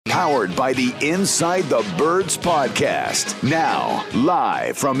powered by the Inside the Birds podcast. Now,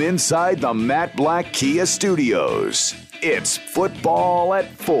 live from inside the Matt Black Kia Studios, it's Football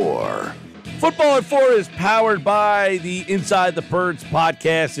at 4. Football at 4 is powered by the Inside the Birds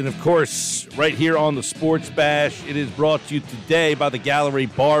podcast, and of course, right here on the Sports Bash, it is brought to you today by the Gallery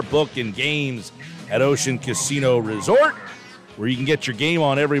Bar, Book, and Games at Ocean Casino Resort, where you can get your game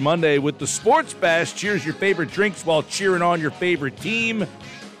on every Monday with the Sports Bash. Cheers your favorite drinks while cheering on your favorite team.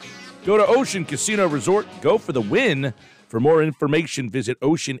 Go to Ocean Casino Resort. Go for the win. For more information, visit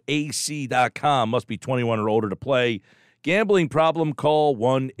oceanac.com. Must be 21 or older to play. Gambling problem, call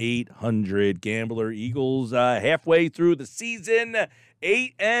 1-800-GAMBLER. Eagles halfway through the season,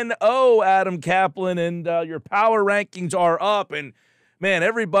 8-0, Adam Caplan, and your power rankings are up. And, man,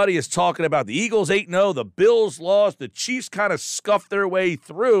 everybody is talking about the Eagles 8-0, the Bills lost, the Chiefs kind of scuffed their way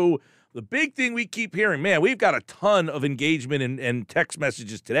through. The big thing we keep hearing, man, we've got a ton of engagement and text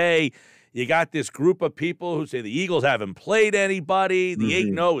messages today. You got this group of people who say the Eagles haven't played anybody, the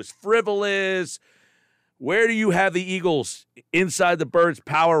 8-0 is frivolous. Where do you have the Eagles inside the Birds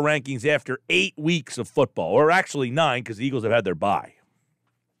power rankings after 8 weeks of football? Or actually 9, because the Eagles have had their bye.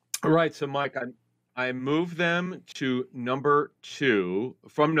 All right, so, Mike, I moved them to number 2,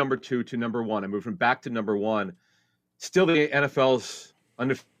 from number 2 to number 1. I moved them back to number 1. Still the NFL's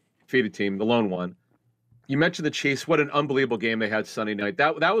undefeated team, the lone one. You mentioned the Chiefs. What an unbelievable game they had Sunday night.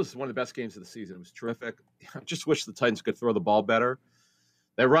 That was one of the best games of the season. It was terrific. I just wish the Titans could throw the ball better.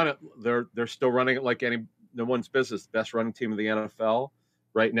 They run it. They're still running it like no one's business. Best running team in the NFL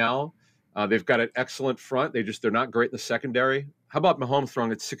right now. They've got an excellent front. They're not great in the secondary. How about Mahomes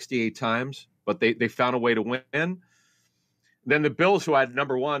throwing it 68 times? But they found a way to win. Then the Bills, who I had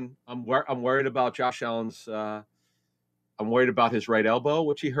number 1, I'm worried about Josh Allen's. I'm worried about his right elbow,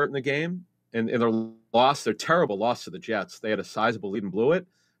 which he hurt in the game, and their terrible loss to the Jets. They had a sizable lead and blew it.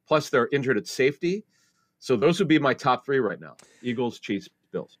 Plus, they're injured at safety. So those would be my top 3 right now: Eagles, Chiefs,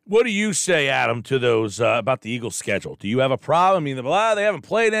 Bills. What do you say, Adam, to those about the Eagles' schedule? Do you have a problem? I mean, they haven't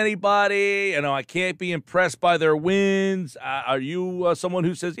played anybody. I can't be impressed by their wins. Are you someone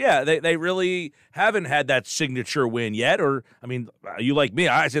who says, yeah, they really haven't had that signature win yet? Or, are you like me?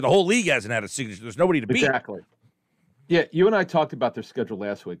 I say the whole league hasn't had a signature. There's nobody to beat. Exactly. Yeah, you and I talked about their schedule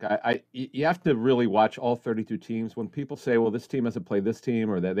last week. You have to really watch all 32 teams. When people say, well, this team hasn't played this team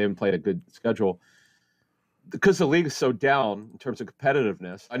or that they haven't played a good schedule, because the league is so down in terms of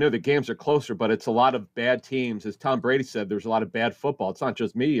competitiveness. I know the games are closer, but it's a lot of bad teams. As Tom Brady said, there's a lot of bad football. It's not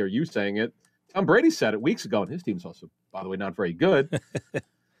just me or you saying it. Tom Brady said it weeks ago, and his team's also, by the way, not very good.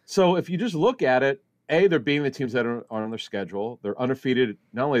 So if you just look at it, they're beating the teams that are on their schedule. They're undefeated.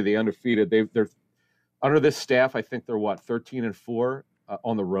 Not only are they undefeated, they're under this staff, I think they're 13-4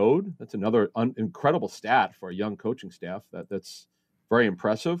 on the road. That's another incredible stat for a young coaching staff. That's very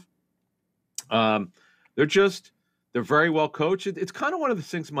impressive. They're very well coached. It's kind of one of the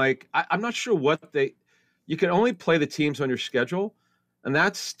things, Mike. I'm not sure you can only play the teams on your schedule, and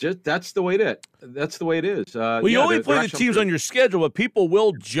that's the way it is. That's the way it is. Well, you only play the teams on your schedule, but people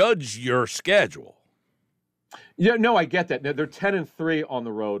will judge your schedule. Yeah, no, I get that. They're 10-3 on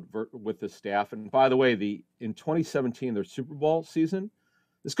the road with the staff. And by the way, in 2017, their Super Bowl season,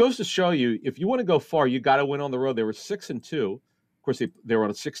 this goes to show you, if you want to go far, you got to win on the road. They were 6-2. Of course, they were on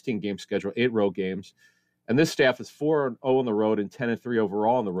a 16-game schedule, 8 road games. And this staff is 4-0 on the road and 10-3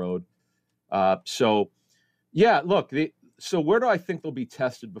 overall on the road. So where do I think they'll be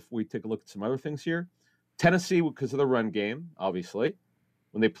tested before we take a look at some other things here? Tennessee, because of the run game, obviously,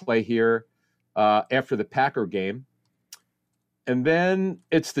 when they play here after the Packer game. And then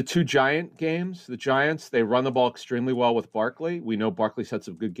it's the 2 Giant games. The Giants, they run the ball extremely well with Barkley. We know Barkley's had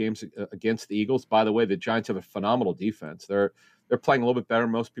some good games against the Eagles. By the way, the Giants have a phenomenal defense. They're playing a little bit better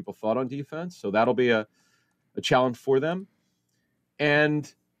than most people thought on defense. So that'll be a challenge for them. And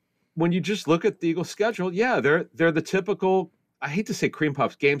when you just look at the Eagles' schedule, they're the typical, I hate to say cream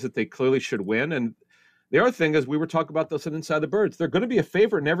puffs, games that they clearly should win. And the other thing is, we were talking about this in Inside the Birds, they're going to be a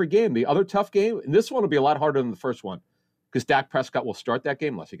favorite in every game. The other tough game, and this one will be a lot harder than the first one, because Dak Prescott will start that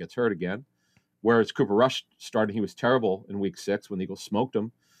game unless he gets hurt again. Whereas Cooper Rush started, he was terrible in Week 6 when the Eagles smoked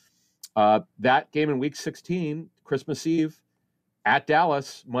him. That game in Week 16, Christmas Eve, at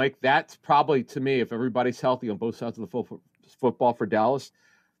Dallas, Mike, that's probably, to me, if everybody's healthy on both sides of the football for Dallas,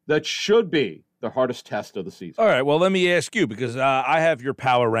 that should be the hardest test of the season. All right, well, let me ask you, because I have your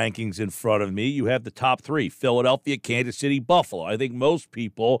power rankings in front of me. You have the top 3, Philadelphia, Kansas City, Buffalo. I think most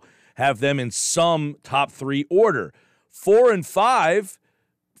people have them in some top 3 order. 4 and 5,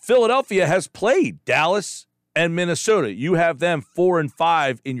 Philadelphia has played Dallas and Minnesota. You have them 4 and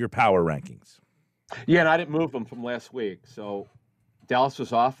 5 in your power rankings. Yeah, and I didn't move them from last week. So Dallas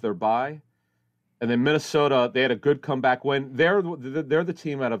was off their bye. And then Minnesota, they had a good comeback win. They're the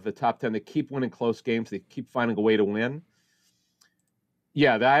team out of the top 10 that keep winning close games. They keep finding a way to win.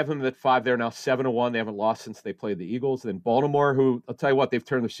 Yeah, I have them at 5. They're now 7-1. They haven't lost since they played the Eagles. Then Baltimore, who, I'll tell you what, they've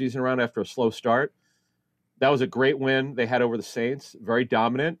turned their season around after a slow start. That was a great win they had over the Saints. Very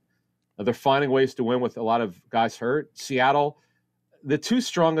dominant. They're finding ways to win with a lot of guys hurt. Seattle, the two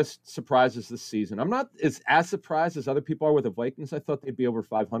strongest surprises this season. I'm not as surprised as other people are with the Vikings. I thought they'd be over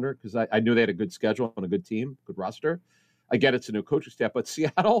 500 because I knew they had a good schedule and a good team, good roster. I get it's a new coaching staff, but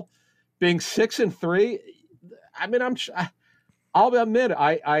Seattle being 6-3. I mean, I'll admit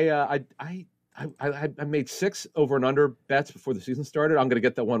I made 6 over and under bets before the season started. I'm going to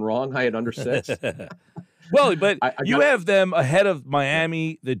get that one wrong. I had under 6. Well, but you have them ahead of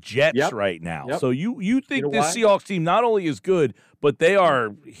Miami, the Jets right now. Yep. So you think this why? Seahawks team not only is good, but they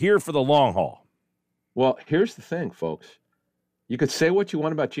are here for the long haul. Well, here's the thing, folks. You could say what you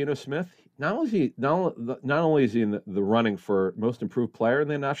want about Geno Smith. Not only is he in the running for most improved player in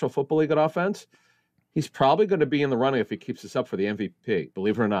the National Football League at offense, he's probably going to be in the running if he keeps this up for the MVP,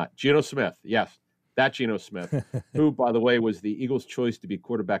 believe it or not. Geno Smith, yes, that Geno Smith, who, by the way, was the Eagles' choice to be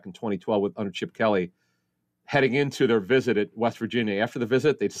quarterback in 2012 under Chip Kelly, heading into their visit at West Virginia. After the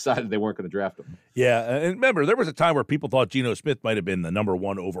visit, they decided they weren't going to draft him. Yeah, and remember, there was a time where people thought Geno Smith might have been the number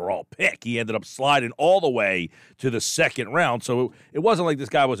 1 overall pick. He ended up sliding all the way to the second round, so it wasn't like this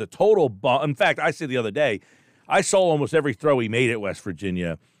guy was a total bum. In fact, I said the other day, I saw almost every throw he made at West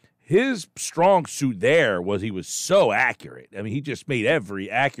Virginia. His strong suit there was he was so accurate. I mean, he just made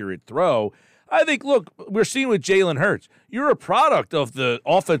every accurate throw. I think, look, we're seeing with Jalen Hurts. You're a product of the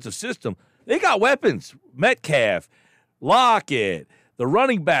offensive system. They got weapons. Metcalf, Lockett, the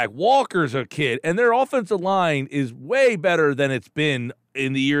running back, Walker's a kid, and their offensive line is way better than it's been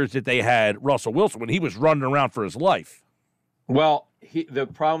in the years that they had Russell Wilson when he was running around for his life. Well, the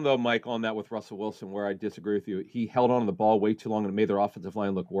problem, though, Mike, on that with Russell Wilson, where I disagree with you, he held on to the ball way too long and made their offensive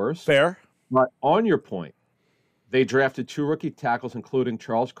line look worse. Fair. But on your point, they drafted 2 rookie tackles, including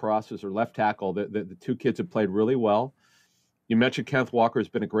Charles Cross as their left tackle. The 2 kids have played really well. You mentioned Kenneth Walker has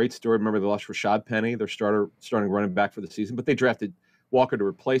been a great story. Remember, they lost Rashad Penny, their starting running back for the season, but they drafted Walker to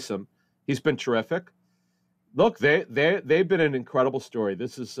replace him. He's been terrific. Look, they've been an incredible story.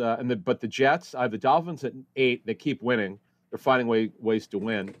 This is but the Jets, I have the Dolphins at 8. They keep winning. They're finding ways to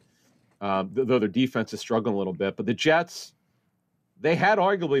win, though their defense is struggling a little bit. But the Jets, they had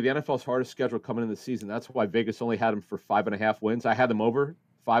arguably the NFL's hardest schedule coming into the season. That's why Vegas only had them for 5.5 wins. I had them over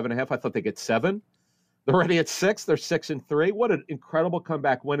 5.5. I thought they'd get 7. They're already at 6. They're 6-3. What an incredible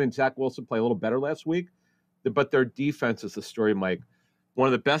comeback win. And Zach Wilson played a little better last week. But their defense is the story, Mike. One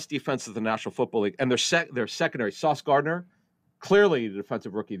of the best defenses in the National Football League. And their secondary, Sauce Gardner, clearly the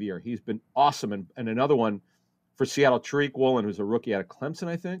defensive rookie of the year. He's been awesome. And another one for Seattle, Tariq Woolen, who's a rookie out of Clemson,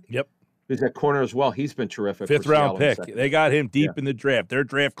 I think. Yep. Who's at corner as well. He's been terrific. 5th round pick. They got him deep in the draft. Their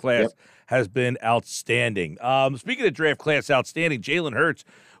draft class has been outstanding. Speaking of draft class outstanding, Jalen Hurts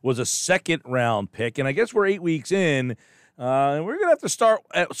was a 2nd round pick. And I guess we're 8 weeks in. And we're going to have to start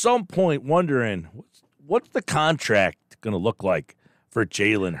at some point wondering what's the contract going to look like for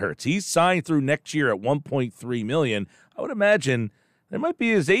Jalen Hurts? He's signed through next year at $1.3 million. I would imagine there might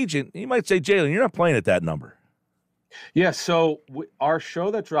be his agent. He might say, Jalen, you're not playing at that number. Yeah, so our show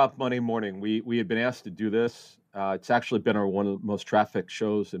that dropped Monday morning, we had been asked to do this. It's actually been one of the most trafficked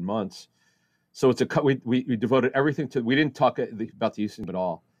shows in months. So we devoted everything to. We didn't talk about the Houston at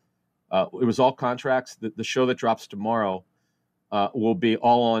all. It was all contracts. The show that drops tomorrow will be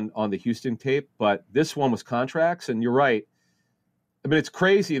all on the Houston tape, but this one was contracts. And you're right. I mean, it's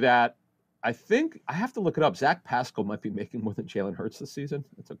crazy that I think I have to look it up. Zach Pascal might be making more than Jalen Hurts this season.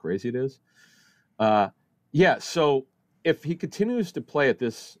 That's how crazy it is. Yeah, so if he continues to play at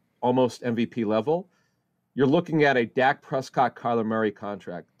this almost MVP level, you're looking at a Dak Prescott, Kyler Murray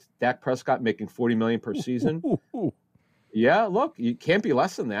contract. Dak Prescott making $40 million per season. Yeah, look, you can't be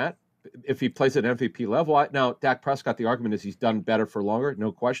less than that if he plays at MVP level. Now, Dak Prescott, the argument is he's done better for longer,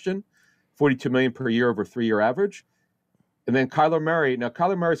 no question. $42 million per year over 3-year average. And then Kyler Murray. Now,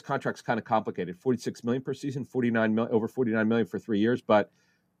 Kyler Murray's contract's kind of complicated. $46 million per season, over $49 million for 3 years, but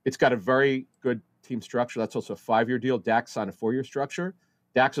it's got a very good team structure. That's also a 5-year deal. Dak signed a 4-year structure.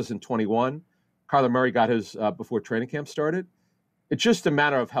 Dax was in 21. Kyler Murray got his before training camp started. It's just a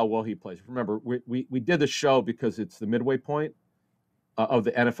matter of how well he plays. Remember, we did the show because it's the midway point of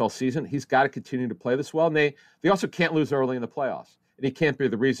the NFL season. He's got to continue to play this well. And they also can't lose early in the playoffs. And he can't be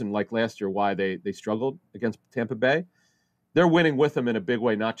the reason, like last year, why they struggled against Tampa Bay. They're winning with him in a big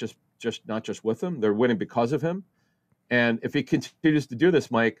way, not just with him. They're winning because of him. And if he continues to do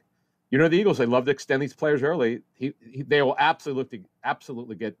this, Mike, The Eagles, they love to extend these players early. They will absolutely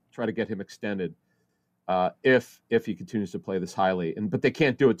try to get him extended if he continues to play this highly. But they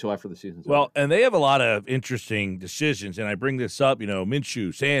can't do it till after the season's over. Well, and they have a lot of interesting decisions, and I bring this up,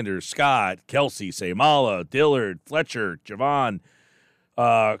 Minshew, Sanders, Scott, Kelsey, Seumalo, Dillard, Fletcher, Javon,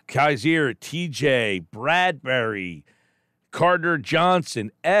 Kaiser, TJ, Bradbury, Carter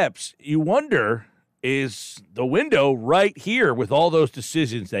Johnson, Epps. You wonder, is the window right here with all those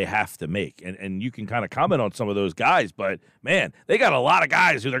decisions they have to make? And you can kind of comment on some of those guys, but, man, they got a lot of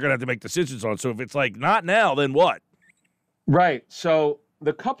guys who they're going to have to make decisions on. So if it's like not now, then what? Right. So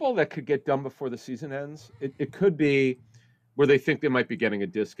the couple that could get done before the season ends, it could be where they think they might be getting a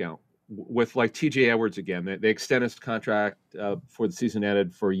discount with like TJ Edwards again. They extend his contract before the season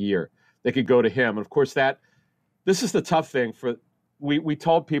ended for a year. They could go to him. And, of course, this is the tough thing for – We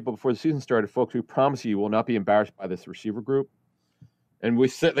told people before the season started, folks, we promise you will not be embarrassed by this receiver group. And they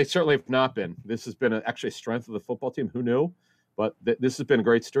certainly have not been. This has been actually a strength of the football team. Who knew? But this has been a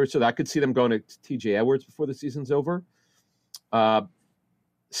great story. So I could see them going to TJ Edwards before the season's over.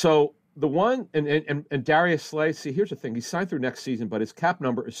 So the one, and Darius Slay, see, here's the thing. He signed through next season, but his cap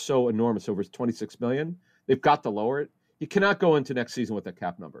number is so enormous, over his $26 million. They've got to lower it. He cannot go into next season with that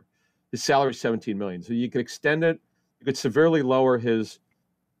cap number. His salary is $17 million. So you could extend it. You could severely lower his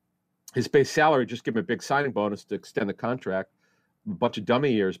base salary, just give him a big signing bonus to extend the contract, a bunch of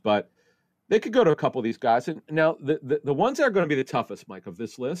dummy years. But they could go to a couple of these guys. And now the ones that are going to be the toughest, Mike, of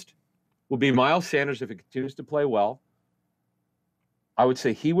this list will be Miles Sanders if he continues to play well. I would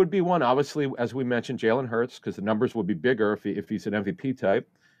say he would be one. Obviously, as we mentioned, Jalen Hurts, because the numbers will be bigger if he's an MVP type.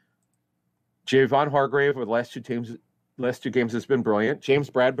 Javon Hargrave over the last two games has been brilliant.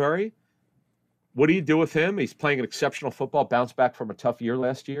 James Bradbury. What do you do with him? He's playing an exceptional football, bounced back from a tough year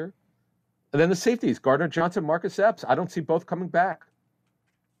last year. And then the safeties, Gardner Johnson, Marcus Epps. I don't see both coming back.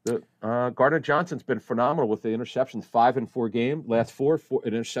 Gardner Johnson's been phenomenal with the interceptions, 5 in 4 games, last four,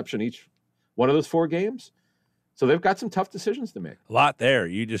 an interception each one of those 4 games. So they've got some tough decisions to make. A lot there.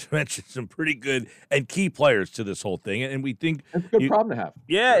 You just mentioned some pretty good and key players to this whole thing, and we think it's a good problem to have.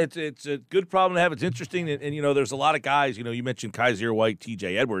 Yeah, it's a good problem to have. It's interesting, and there's a lot of guys. You mentioned Kaiser White,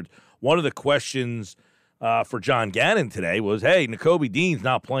 TJ Edwards. One of the questions for John Gannon today was, "Hey, Nakobe Dean's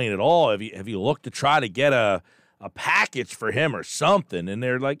not playing at all. Have you looked to try to get a package for him or something?" And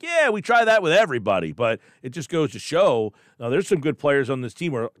they're like, "Yeah, we try that with everybody." But it just goes to show there's some good players on this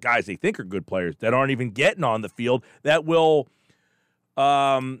team, or guys they think are good players that aren't even getting on the field that will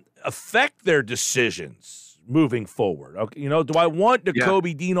affect their decisions moving forward. Okay, do I want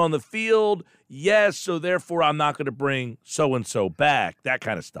Nakobe Dean on the field? Yes, so therefore I'm not going to bring so and so back. That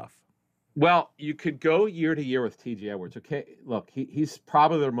kind of stuff. Well, you could go year to year with TJ Edwards. Okay, look, he's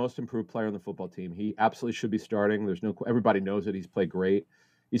probably their most improved player on the football team. He absolutely should be starting. Everybody knows it. He's played great.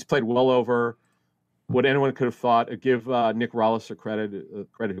 He's played well over what anyone could have thought. Give Nick Rollis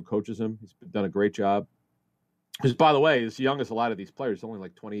credit who coaches him. He's done a great job. Because, by the way, as young as a lot of these players, only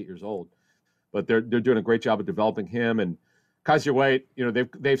like 28 years old, but they're doing a great job of developing him. And Kaiser White,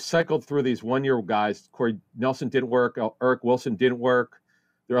 they've cycled through these 1-year guys. Corey Nelson didn't work. Eric Wilson didn't work.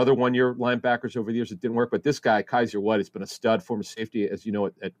 There are other 1-year linebackers over the years that didn't work, but this guy, Kaiser White, has been a stud, former safety, as you know,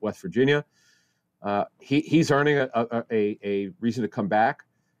 at West Virginia. He's earning a reason to come back,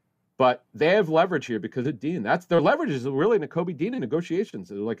 but they have leverage here because of Dean. Their leverage is really Nakobe Dean in negotiations.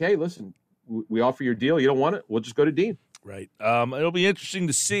 They're like, hey, listen, we offer your deal. You don't want it? We'll just go to Dean. Right. It'll be interesting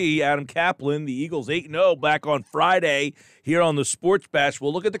to see Adam Caplan, the Eagles 8-0, back on Friday here on the Sports Bash.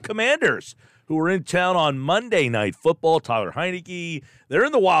 We'll look at the Commanders, who are in town on Monday Night Football. Tyler Heineke, they're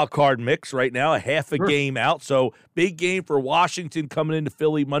in the wild card mix right now, a half a game out. So big game for Washington coming into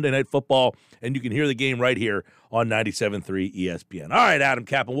Philly, Monday Night Football. And you can hear the game right here on 97.3 ESPN. All right, Adam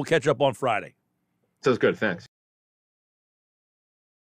Caplan, we'll catch up on Friday. Sounds good. Thanks.